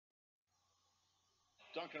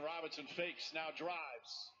Duncan Robinson fakes, now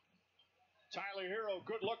drives. Tyler Hero,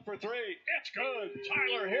 good look for three. It's good.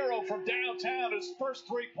 Tyler Hero from downtown, his first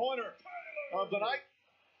three-pointer of the night.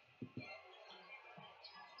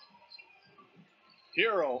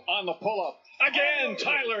 Hero on the pull-up. Again,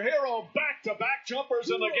 Tyler Hero, back-to-back jumpers,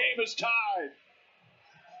 and the game is tied.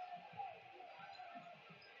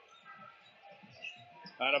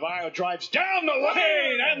 Adebayo drives down the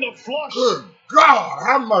lane and the flush. Good God,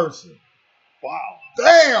 have mercy. Wow.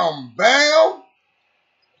 Damn, Bam.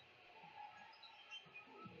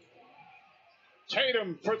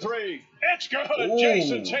 Tatum for three. It's good. Ooh,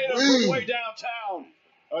 Jason Tatum from way downtown.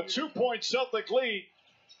 A 2-point Celtic lead.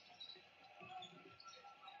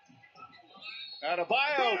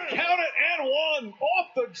 Adebayo, count it and one off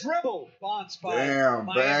the dribble. Bonds by Damn,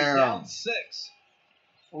 Miami Bam. down 6.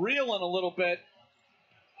 Reeling a little bit.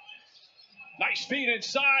 Nice feed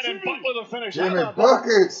inside and Butler the finish. Jimmy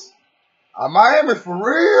buckets. Miami for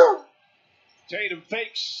real. Tatum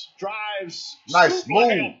fakes, drives. Nice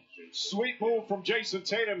move. Sweet move from Jason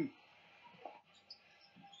Tatum.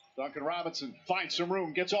 Duncan Robinson finds some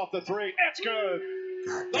room, gets off the three. It's good.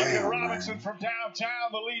 God Duncan damn, Robinson man. from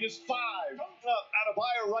downtown. The lead is 5.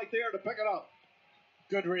 Adebayo right there to pick it up.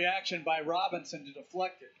 Good reaction by Robinson to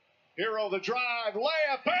deflect it. Hero the drive,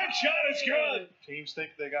 layup, and shot is good. Teams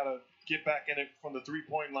think they got to get back in it from the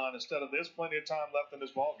three-point line instead of there's plenty of time left in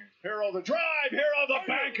this ballgame. Hero the drive, Hero the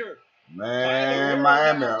banker. Man,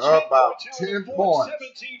 Miami are up about 10 points.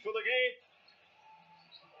 17 for the game.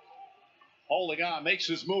 Holding on, makes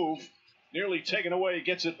his move. Nearly taken away,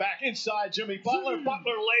 gets it back inside Jimmy Butler.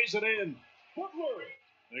 Butler lays it in. Butler.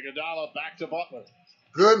 Iguodala back to Butler.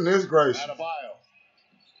 Goodness gracious. Adebayo.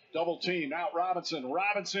 Double team, out Robinson.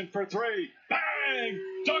 Robinson for three. Bang!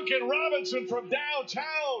 Duncan Robinson from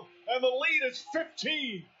downtown. And the lead is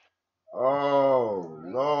 15. Oh,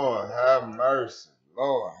 Lord, have mercy.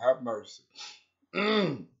 Lord, have mercy.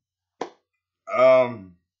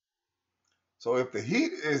 So if the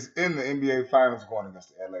Heat is in the NBA Finals going against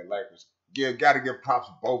the LA Lakers, got to give props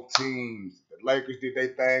to both teams. The Lakers did their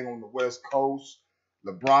thing on the West Coast.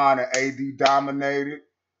 LeBron and AD dominated.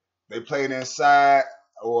 They played inside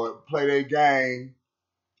or play their game.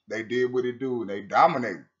 They did what they do, and they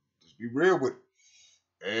dominated. Just be real with it.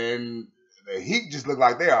 And the Heat just look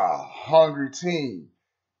like they are a hungry team.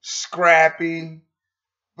 Scrappy.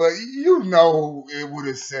 But you know who it would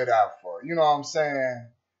have set out for. You know what I'm saying?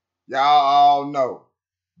 Y'all all know.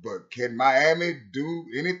 But can Miami do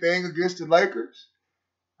anything against the Lakers?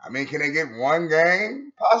 I mean, can they get one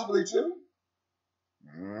game? Possibly two?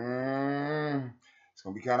 It's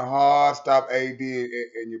going to be kind of hard to stop AD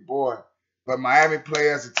and your boy. But Miami play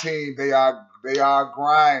as a team. They are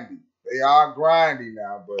grindy. They are grindy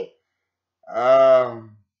now. But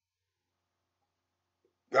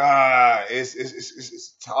God, it's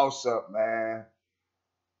a toss-up, man.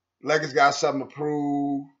 Lakers got something to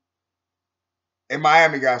prove. And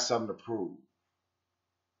Miami got something to prove.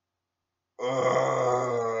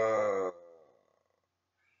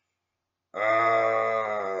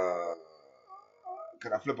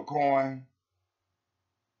 Can I flip a coin?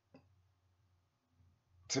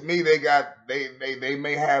 To me, they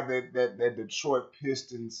may have that Detroit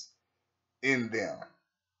Pistons in them.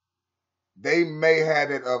 They may have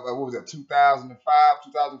that of what was that, 2005,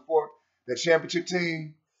 2004, that championship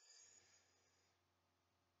team.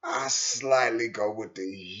 I slightly go with the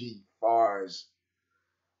Heat far as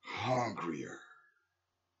hungrier.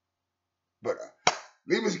 But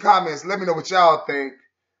leave me some comments. Let me know what y'all think.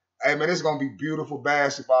 Hey, man, this is going to be beautiful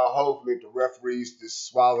basketball. Hopefully, if the referees just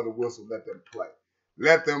swallow the whistle, let them play.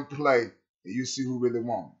 Let them play, and you see who really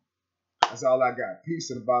won. That's all I got. Peace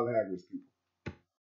and the Ball Haggers, people.